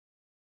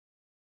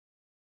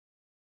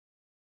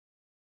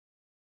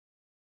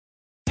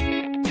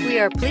We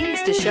are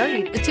pleased to show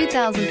you the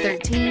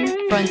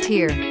 2013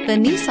 Frontier. The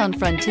Nissan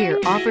Frontier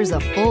offers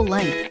a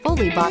full-length,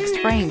 fully boxed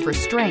frame for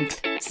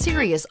strength,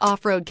 serious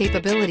off-road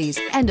capabilities,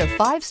 and a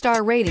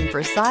 5-star rating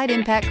for side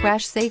impact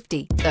crash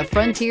safety. The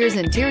Frontier's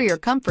interior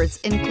comforts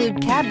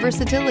include cab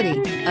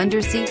versatility,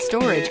 under-seat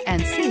storage,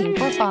 and seating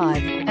for 5,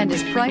 and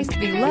is priced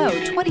below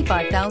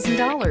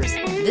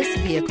 $25,000. This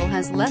vehicle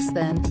has less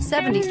than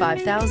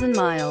 75,000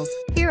 miles.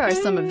 Here are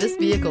some of this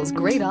vehicle's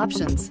great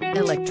options: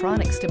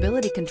 electronic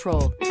stability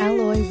control,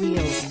 alloy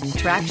wheels,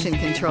 traction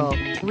control,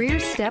 rear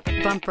step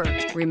bumper,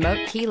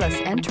 remote keyless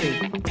entry,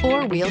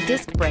 4-wheel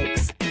disc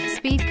brakes,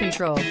 speed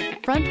control,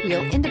 front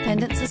wheel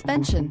independent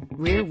suspension,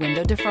 rear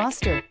window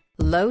defroster,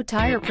 low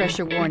tire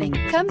pressure warning.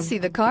 Come see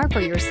the car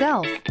for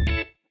yourself.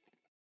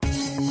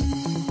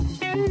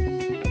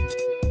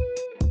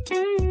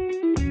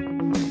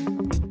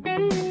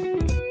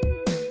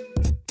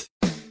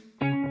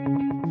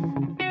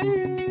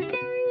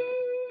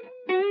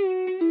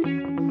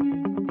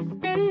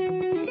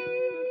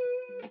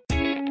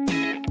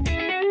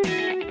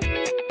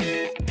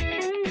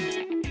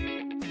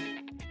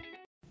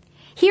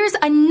 Here's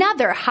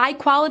another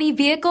high-quality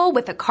vehicle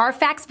with a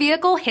Carfax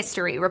Vehicle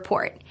History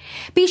Report.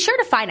 Be sure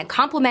to find a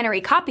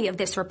complimentary copy of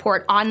this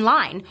report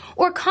online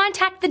or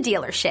contact the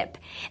dealership.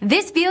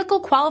 This vehicle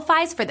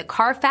qualifies for the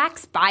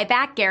Carfax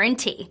Buyback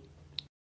Guarantee.